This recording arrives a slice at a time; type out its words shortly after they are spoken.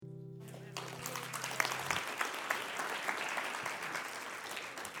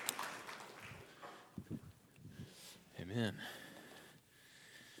Amen.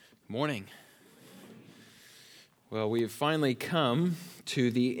 Good morning. Well, we have finally come to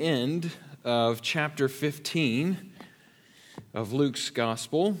the end of chapter 15 of Luke's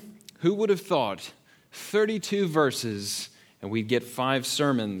Gospel. Who would have thought 32 verses and we'd get 5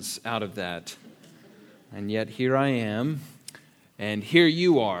 sermons out of that? And yet here I am, and here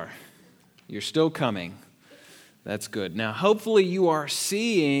you are. You're still coming. That's good. Now, hopefully you are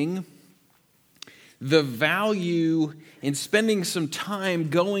seeing the value in spending some time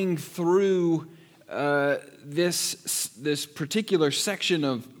going through this particular section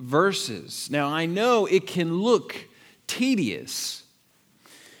of verses. Now, I know it can look tedious,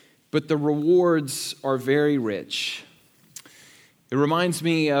 but the rewards are very rich. It reminds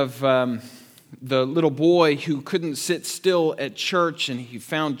me of the little boy who couldn't sit still at church, and he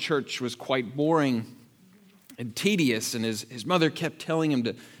found church was quite boring and tedious, and his mother kept telling him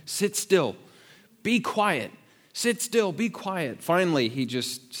to sit still. Be quiet. Sit still. Be quiet. Finally, he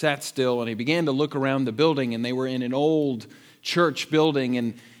just sat still and he began to look around the building, and they were in an old church building.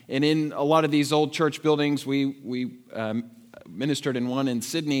 And in a lot of these old church buildings, we ministered in one in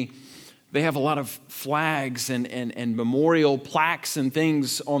Sydney. They have a lot of flags and memorial plaques and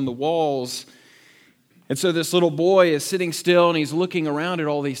things on the walls. And so this little boy is sitting still and he's looking around at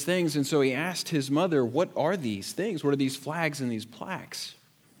all these things. And so he asked his mother, "What are these things? What are these flags and these plaques?"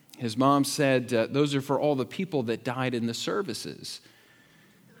 His mom said, "Those are for all the people that died in the services."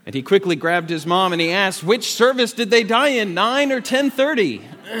 And he quickly grabbed his mom and he asked, "Which service did they die in, 9 or 10:30?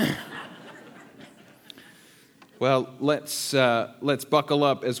 Well, let's buckle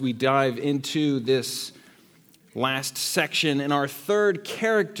up as we dive into this last section. And our third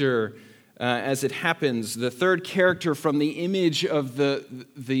character, as it happens, the third character from the image of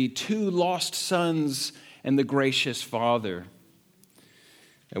the two lost sons and the gracious Father.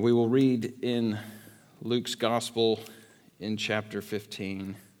 And we will read in Luke's Gospel in chapter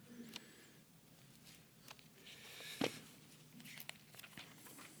 15.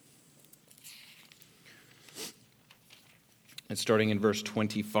 And starting in verse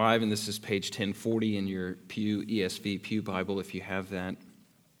 25, and this is page 1040 in your ESV Pew Bible if you have that.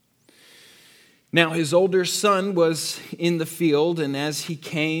 Now his older son was in the field, and as he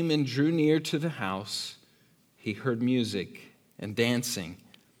came and drew near to the house, he heard music and dancing.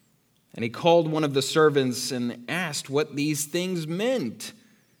 And he called one of the servants and asked what these things meant.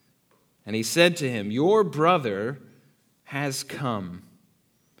 And he said to him, "Your brother has come,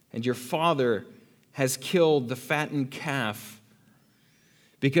 and your father has killed the fattened calf,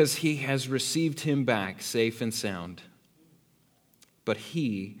 because he has received him back safe and sound." But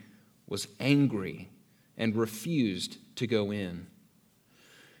he was angry and refused to go in.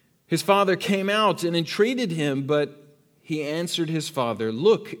 His father came out and entreated him, but he answered his father,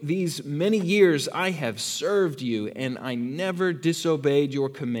 "Look, these many years I have served you, and I never disobeyed your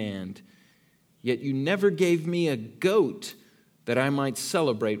command. Yet you never gave me a goat that I might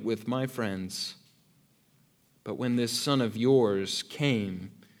celebrate with my friends. But when this son of yours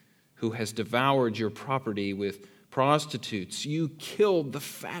came, who has devoured your property with prostitutes, you killed the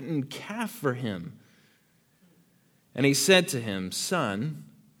fattened calf for him." And he said to him, "Son,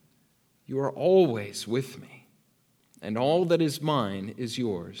 you are always with me, and all that is mine is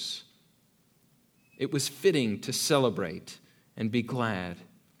yours. It was fitting to celebrate and be glad,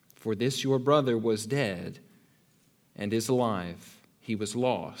 for this your brother was dead and is alive. He was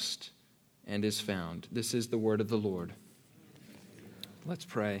lost and is found." This is the word of the Lord. Let's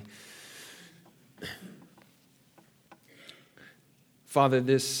pray. Father,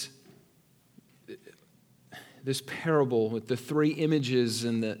 this parable with the 3 images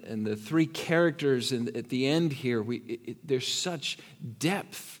and the 3 characters and at the end here, there's such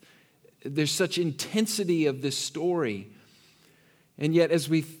depth, there's such intensity of this story. And yet, as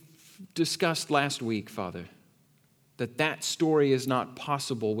we discussed last week, Father, that story is not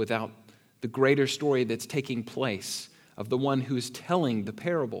possible without the greater story that's taking place of the one who is telling the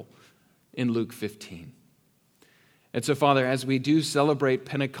parable in Luke 15. And so, Father, as we do celebrate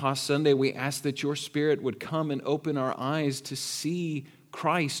Pentecost Sunday, we ask that your Spirit would come and open our eyes to see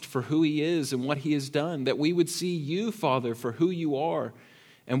Christ for who he is and what he has done, that we would see you, Father, for who you are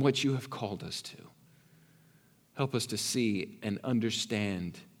and what you have called us to. Help us to see and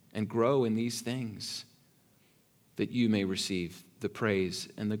understand and grow in these things, that you may receive the praise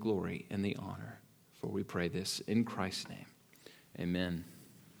and the glory and the honor. For we pray this in Christ's name. Amen.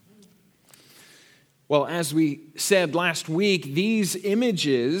 Well, as we said last week, these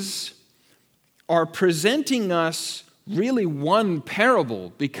images are presenting us really one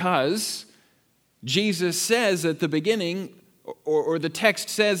parable, because Jesus says at the beginning, or the text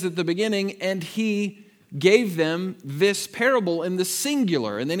says at the beginning, "And he gave them this parable in the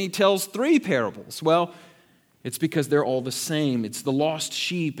singular, and then he tells 3 parables? Well, it's because they're all the same. It's the lost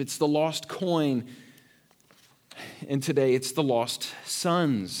sheep, it's the lost coin, and today it's the lost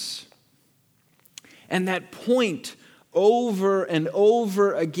sons. And that point over and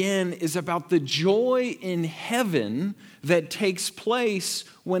over again is about the joy in heaven that takes place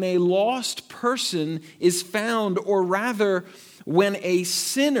when a lost person is found, or rather, when a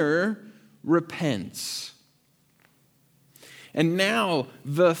sinner repents. And now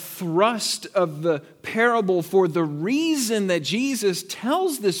the thrust of the parable, for the reason that Jesus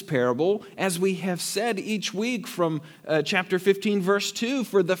tells this parable, as we have said each week from chapter 15, verse 2,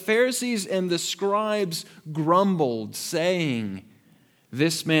 for the Pharisees and the scribes grumbled, saying,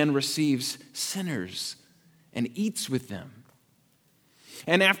 "This man receives sinners and eats with them."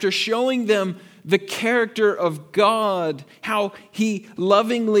 And after showing them the character of God, how he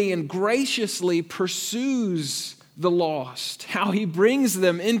lovingly and graciously pursues the lost, how he brings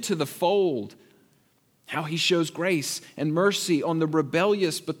them into the fold, how he shows grace and mercy on the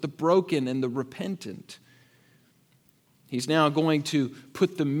rebellious but the broken and the repentant. He's now going to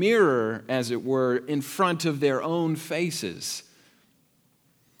put the mirror, as it were, in front of their own faces.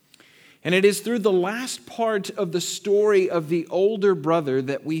 And it is through the last part of the story of the older brother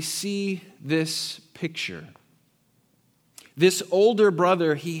that we see this picture. This older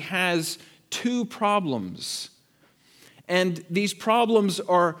brother, he has 2 problems. And these problems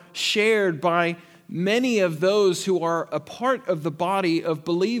are shared by many of those who are a part of the body of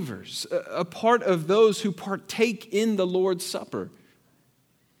believers, a part of those who partake in the Lord's Supper.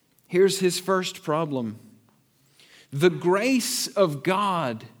 Here's his first problem. The grace of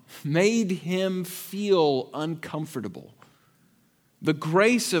God made him feel uncomfortable. The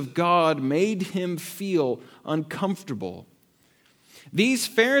grace of God made him feel uncomfortable. These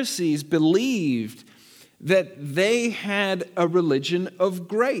Pharisees believed that they had a religion of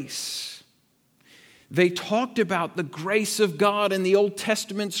grace. They talked about the grace of God in the Old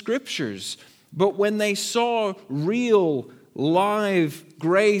Testament scriptures, but when they saw real, live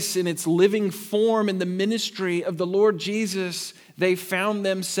grace in its living form in the ministry of the Lord Jesus, they found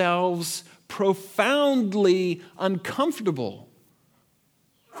themselves profoundly uncomfortable.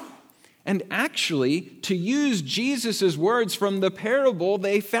 And actually, to use Jesus' words from the parable,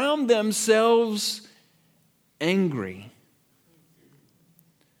 they found themselves angry.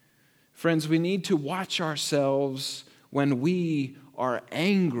 Friends, we need to watch ourselves when we are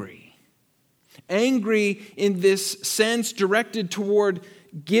angry. Angry in this sense directed toward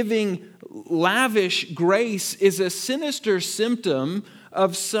giving lavish grace is a sinister symptom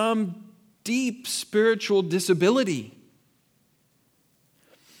of some deep spiritual disability.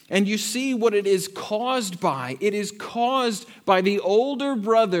 And you see what it is caused by. It is caused by the older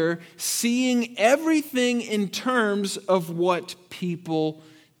brother seeing everything in terms of what people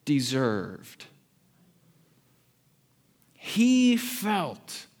deserved. He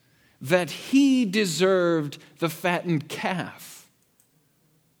felt that he deserved the fattened calf.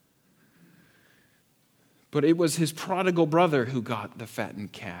 But it was his prodigal brother who got the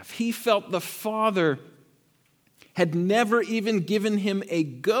fattened calf. He felt the father had never even given him a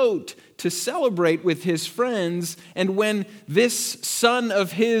goat to celebrate with his friends. And when this son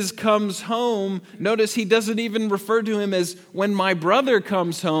of his comes home, notice he doesn't even refer to him as when my brother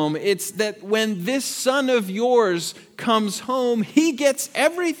comes home. It's that when this son of yours comes home, he gets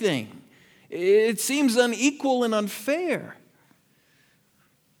everything. It seems unequal and unfair.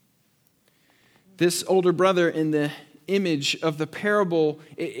 This older brother in the image of the parable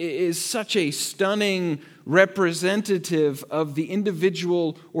is such a stunning representative of the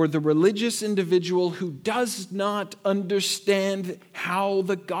individual or the religious individual who does not understand how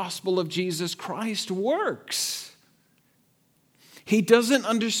the gospel of Jesus Christ works. He doesn't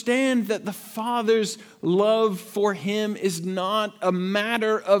understand that the Father's love for him is not a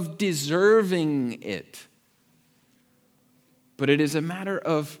matter of deserving it, but it is a matter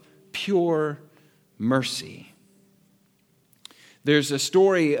of pure mercy. There's a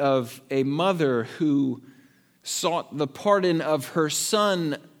story of a mother who sought the pardon of her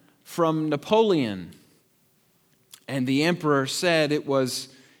son from Napoleon. And the emperor said it was,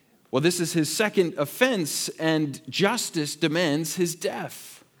 well, this is his second offense, and justice demands his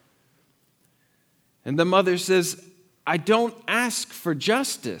death. And the mother says, I don't ask for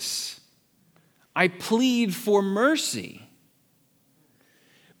justice. I plead for mercy.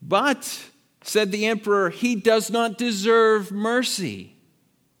 But, said the emperor, he does not deserve mercy.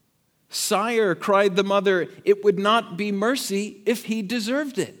 Sire, cried the mother, it would not be mercy if he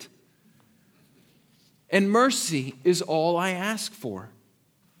deserved it. And mercy is all I ask for.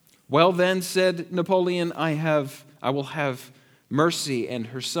 Well then, said Napoleon, I will have mercy, and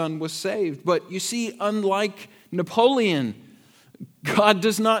her son was saved. But you see, unlike Napoleon, God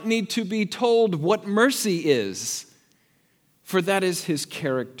does not need to be told what mercy is, for that is his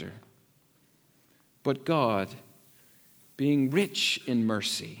character. But God, being rich in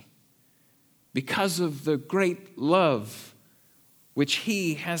mercy, because of the great love which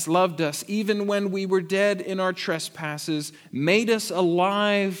he has loved us, even when we were dead in our trespasses, made us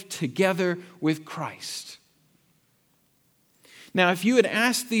alive together with Christ. Now, if you had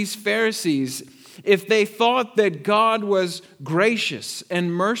asked these Pharisees if they thought that God was gracious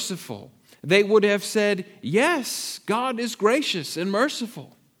and merciful, they would have said, yes, God is gracious and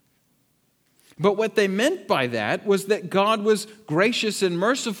merciful. But what they meant by that was that God was gracious and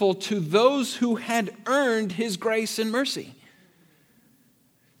merciful to those who had earned his grace and mercy,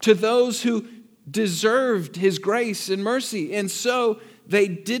 to those who deserved his grace and mercy. And so they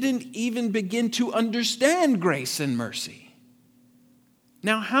didn't even begin to understand grace and mercy.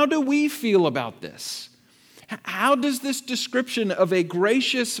 Now, how do we feel about this? How does this description of a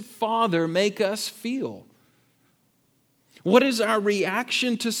gracious Father make us feel? What is our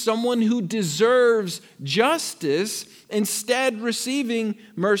reaction to someone who deserves justice instead receiving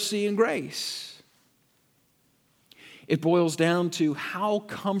mercy and grace? It boils down to, how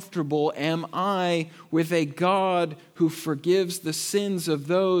comfortable am I with a God who forgives the sins of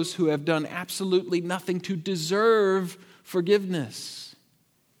those who have done absolutely nothing to deserve forgiveness?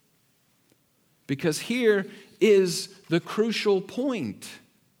 Because here is the crucial point.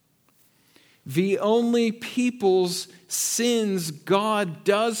 The only people's sins God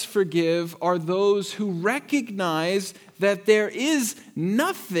does forgive are those who recognize that there is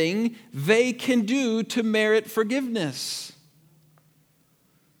nothing they can do to merit forgiveness.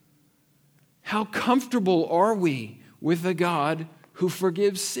 How comfortable are we with a God who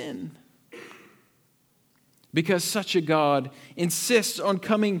forgives sin? Because such a God insists on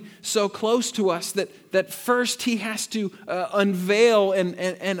coming so close to us that first he has to unveil and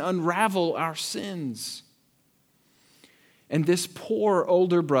unravel our sins. And this poor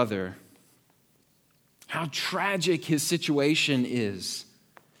older brother, how tragic his situation is.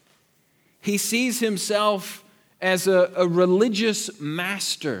 He sees himself as a religious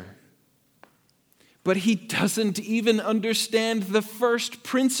master, but he doesn't even understand the first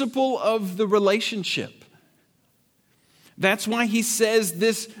principle of the relationship. That's why he says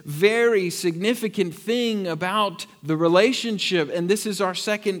this very significant thing about the relationship. And this is our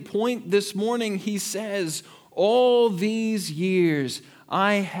second point this morning. He says, all these years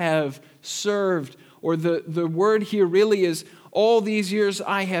I have served, or the word here really is, all these years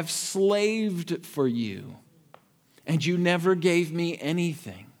I have slaved for you, and you never gave me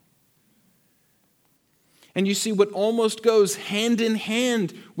anything. And you see, what almost goes hand in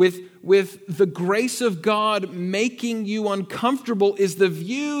hand with the grace of God making you uncomfortable is the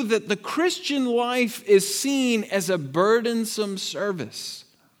view that the Christian life is seen as a burdensome service.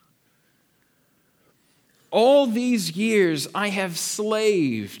 All these years I have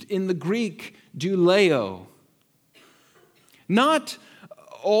slaved, in the Greek, douleo. Not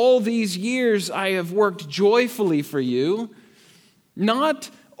all these years I have worked joyfully for you. Not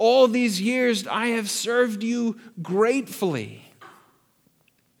all these years I have served you gratefully.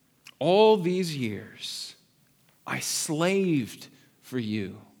 All these years I slaved for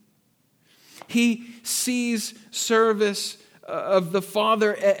you. He sees service of the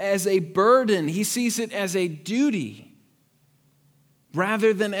Father as a burden. He sees it as a duty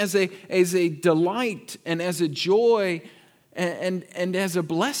rather than as a delight and as a joy and as a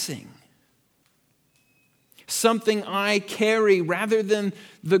blessing. Something I carry rather than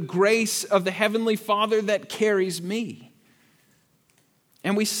the grace of the Heavenly Father that carries me.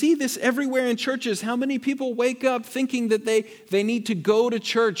 And we see this everywhere in churches. How many people wake up thinking that they need to go to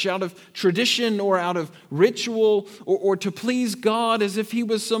church out of tradition or out of ritual or to please God, as if he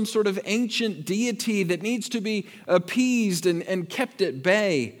was some sort of ancient deity that needs to be appeased and kept at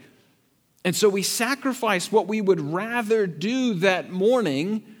bay. And so we sacrifice what we would rather do that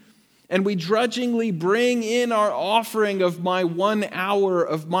morning, and we grudgingly bring in our offering of my 1 hour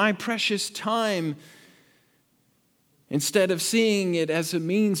of my precious time, instead of seeing it as a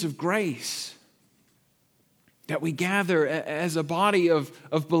means of grace. That we gather as a body of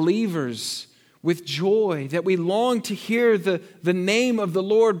believers with joy, that we long to hear the name of the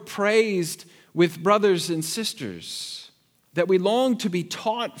Lord praised with brothers and sisters, that we long to be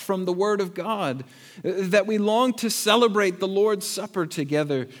taught from the Word of God, that we long to celebrate the Lord's Supper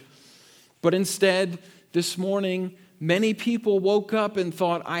together. But instead, this morning, many people woke up and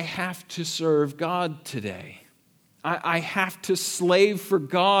thought, I have to serve God today. I have to slave for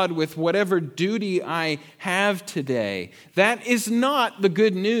God with whatever duty I have today. That is not the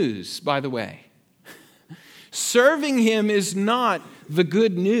good news, by the way. Serving Him is not the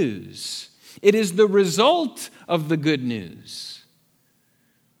good news. It is the result of the good news.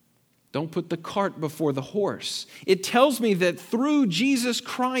 Don't put the cart before the horse. It tells me that through Jesus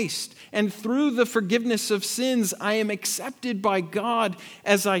Christ and through the forgiveness of sins, I am accepted by God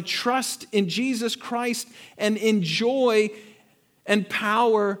as I trust in Jesus Christ and enjoy and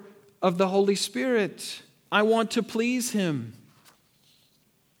power of the Holy Spirit. I want to please Him.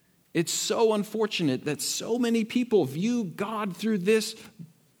 It's so unfortunate that so many people view God through this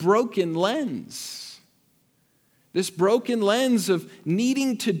broken lens. This broken lens of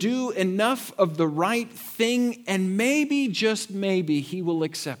needing to do enough of the right thing, and maybe, just maybe, He will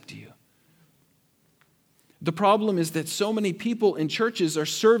accept you. The problem is that so many people in churches are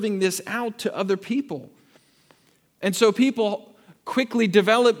serving this out to other people. And so people quickly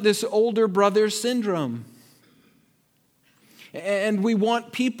develop this older brother syndrome. And we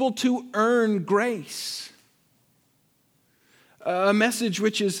want people to earn grace. A message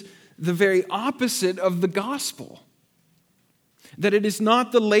which is the very opposite of the gospel. That it is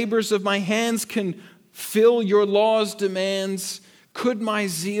not the labors of my hands can fill your law's demands. Could my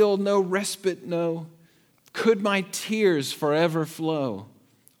zeal no respite know? Could my tears forever flow?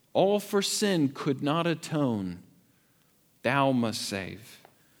 All for sin could not atone. Thou must save,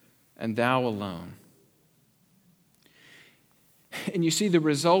 and thou alone. And you see the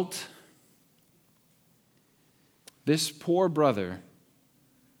result? This poor brother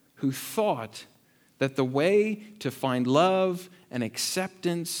who thought that the way to find love and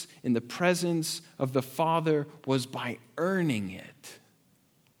acceptance in the presence of the Father was by earning it.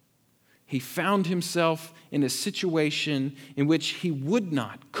 He found himself in a situation in which he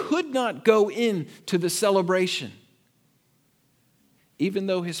could not go into the celebration. Even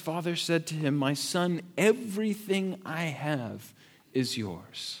though his father said to him, "My son, everything I have is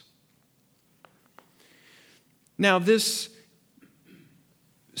yours." Now, this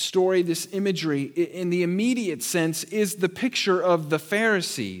story, this imagery, in the immediate sense, is the picture of the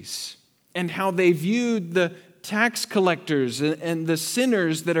Pharisees and how they viewed the tax collectors and the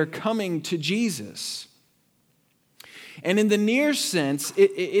sinners that are coming to Jesus. And in the near sense,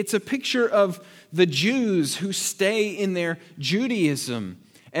 it's a picture of the Jews who stay in their Judaism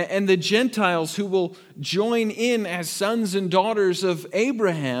and the Gentiles who will join in as sons and daughters of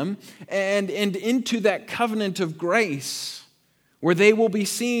Abraham and into that covenant of grace, where they will be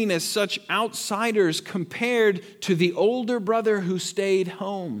seen as such outsiders compared to the older brother who stayed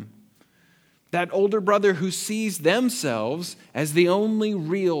home. That older brother who sees themselves as the only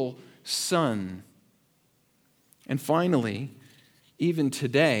real son. And finally, even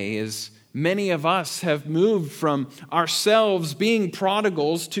today, as many of us have moved from ourselves being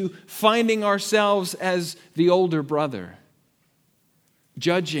prodigals to finding ourselves as the older brother,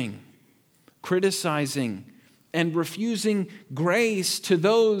 judging, criticizing, and refusing grace to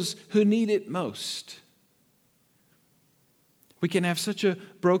those who need it most. We can have such a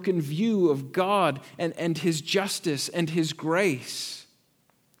broken view of God and His justice and His grace.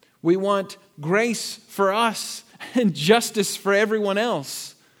 We want grace for us and justice for everyone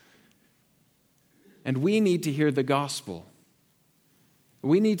else. And we need to hear the gospel.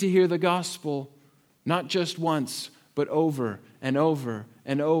 We need to hear the gospel not just once, but over and over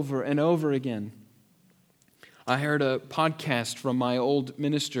and over and over again. I heard a podcast from my old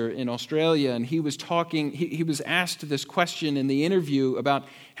minister in Australia, and he was talking, he was asked this question in the interview about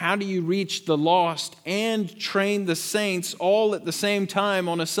how do you reach the lost and train the saints all at the same time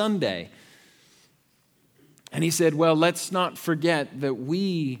on a Sunday? And he said, well, let's not forget that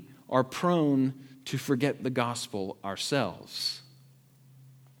we are prone to forget the gospel ourselves.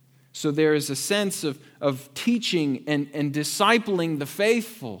 So there is a sense of teaching and discipling the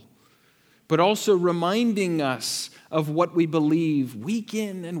faithful, but also reminding us of what we believe week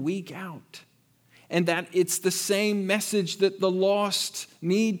in and week out. And that it's the same message that the lost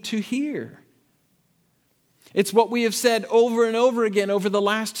need to hear. It's what we have said over and over again over the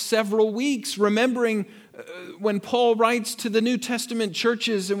last several weeks, remembering when Paul writes to the New Testament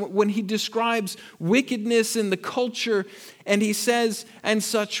churches and when he describes wickedness in the culture, and he says, "And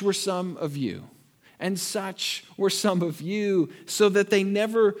such were some of you. And such were some of you," so that they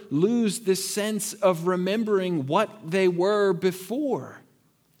never lose this sense of remembering what they were before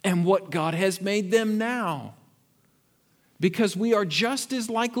and what God has made them now. Because we are just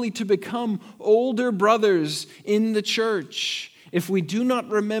as likely to become older brothers in the church if we do not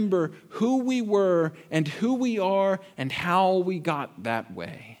remember who we were and who we are and how we got that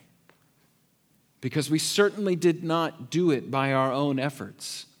way. because we certainly did not do it by our own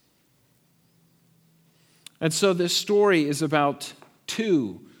efforts. And so this story is about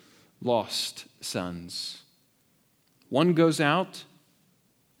two lost sons. One goes out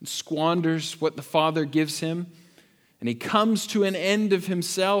and squanders what the father gives him, and he comes to an end of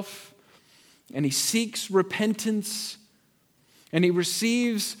himself, and he seeks repentance, and he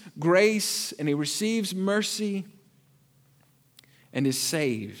receives grace, and he receives mercy, and is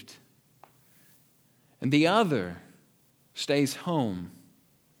saved. And the other stays home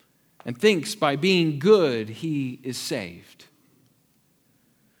and thinks by being good he is saved.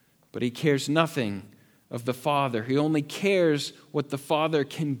 But he cares nothing of the Father. He only cares what the Father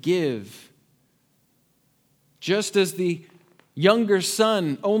can give. Just as the younger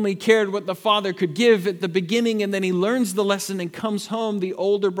son only cared what the father could give at the beginning, and then he learns the lesson and comes home, the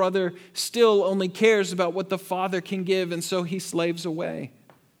older brother still only cares about what the father can give, and so he slaves away.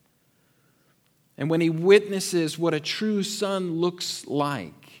 And when he witnesses what a true son looks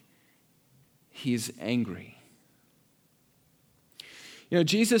like, he's angry.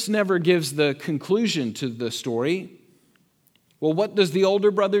 Jesus never gives the conclusion to the story. Well, what does the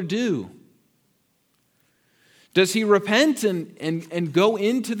older brother do? Does he repent and go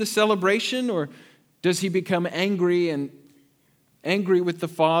into the celebration, or does he become angry with the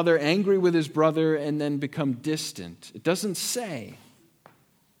father, angry with his brother, and then become distant? It doesn't say.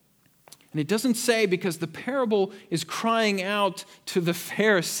 And it doesn't say because the parable is crying out to the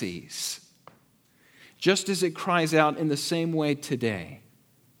Pharisees, just as it cries out in the same way today.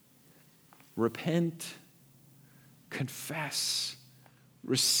 Repent, confess,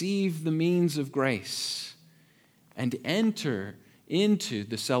 receive the means of grace, and enter into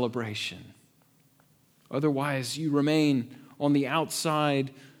the celebration. Otherwise, you remain on the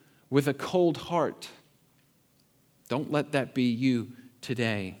outside with a cold heart. Don't let that be you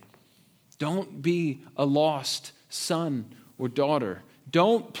today. Don't be a lost son or daughter.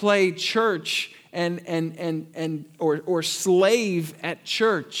 Don't play church or slave at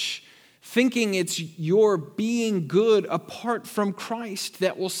church, thinking it's your being good apart from Christ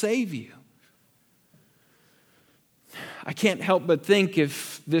that will save you. I can't help but think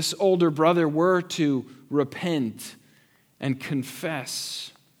if this older brother were to repent and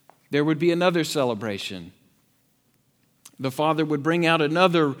confess, there would be another celebration. The father would bring out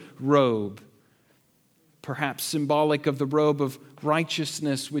another robe, perhaps symbolic of the robe of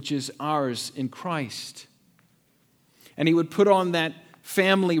righteousness, which is ours in Christ. And he would put on that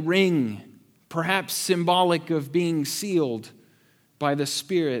family ring, perhaps symbolic of being sealed by the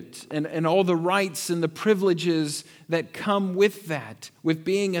Spirit, and all the rights and the privileges that come with that, with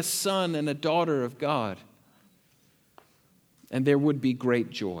being a son and a daughter of God. And there would be great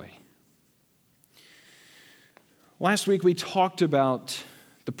joy. Last week we talked about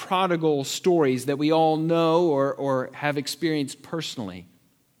the prodigal stories that we all know or have experienced personally.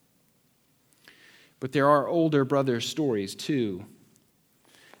 But there are older brother stories too,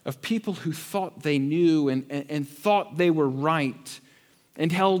 of people who thought they knew and thought they were right, and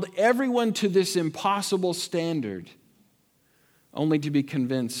held everyone to this impossible standard, only to be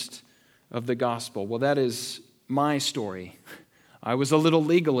convinced of the gospel. Well, that is my story. I was a little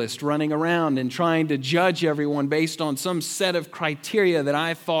legalist running around and trying to judge everyone based on some set of criteria that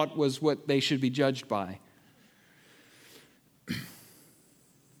I thought was what they should be judged by.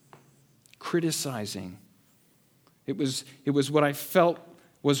 Criticizing. It was what I felt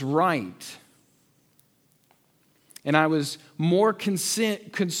was right. And I was more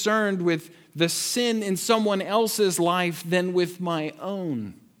concerned with the sin in someone else's life than with my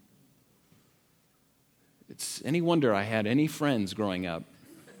own. It's any wonder I had any friends growing up.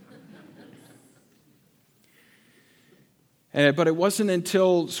 But it wasn't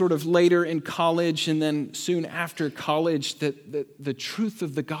until sort of later in college and then soon after college that the truth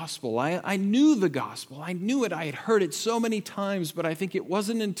of the gospel, I knew the gospel. I knew it. I had heard it so many times, but I think it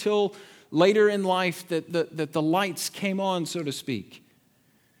wasn't until later in life that the lights came on, so to speak.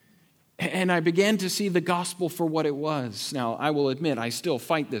 And I began to see the gospel for what it was. Now, I will admit, I still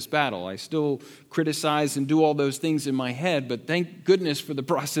fight this battle. I still criticize and do all those things in my head, but thank goodness for the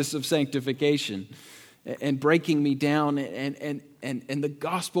process of sanctification and breaking me down and the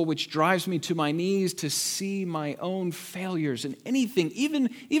gospel which drives me to my knees to see my own failures and anything,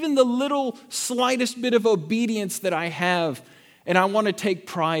 even the little slightest bit of obedience that I have, and I want to take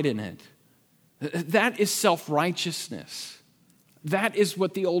pride in it. That is self-righteousness. That is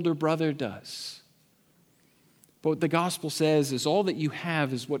what the older brother does. But what the gospel says is all that you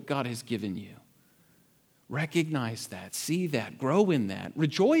have is what God has given you. Recognize that, see that, grow in that,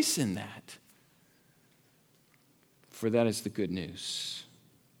 rejoice in that. For that is the good news.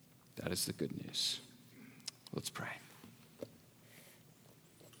 That is the good news. Let's pray.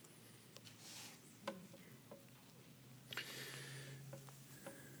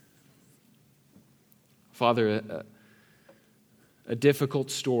 Father, a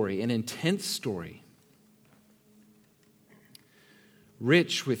difficult story, an intense story,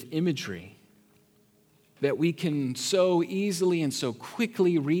 rich with imagery that we can so easily and so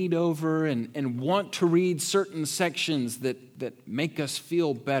quickly read over and want to read certain sections that make us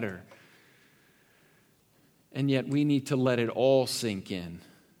feel better. And yet we need to let it all sink in.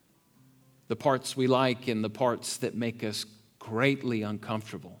 The parts we like and the parts that make us greatly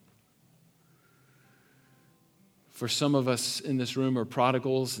uncomfortable. For some of us in this room are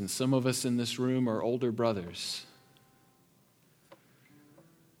prodigals, and some of us in this room are older brothers.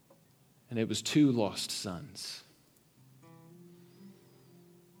 And it was 2 lost sons.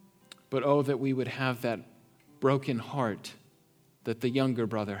 But oh, that we would have that broken heart that the younger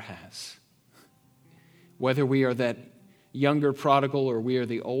brother has. Whether we are that younger prodigal or we are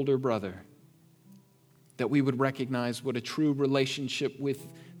the older brother, that we would recognize what a true relationship with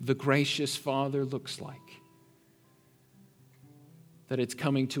the gracious Father looks like. That it's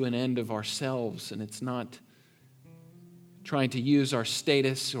coming to an end of ourselves, and it's not trying to use our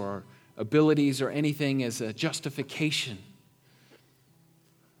status or abilities or anything as a justification,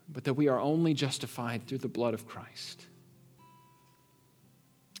 but that we are only justified through the blood of Christ.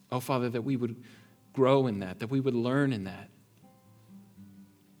 Oh, Father, that we would grow in that we would learn in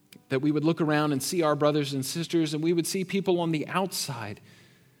that we would look around and see our brothers and sisters, and we would see people on the outside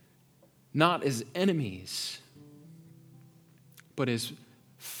not as enemies, but as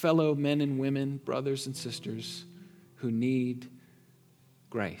fellow men and women, brothers and sisters who need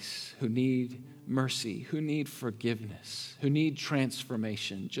grace, who need mercy, who need forgiveness, who need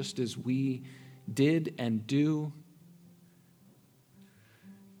transformation, just as we did and do.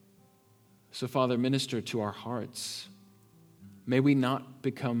 So, Father, minister to our hearts. May we not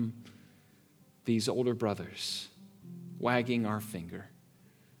become these older brothers wagging our finger,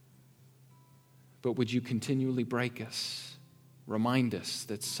 but would you continually break us? Remind us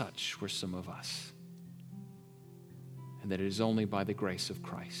that such were some of us, and that it is only by the grace of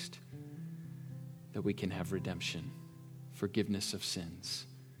Christ that we can have redemption, forgiveness of sins,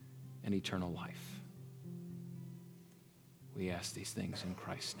 and eternal life. We ask these things in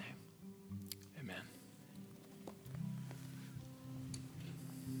Christ's name. Amen.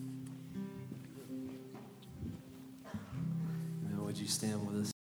 Now, would you stand with us?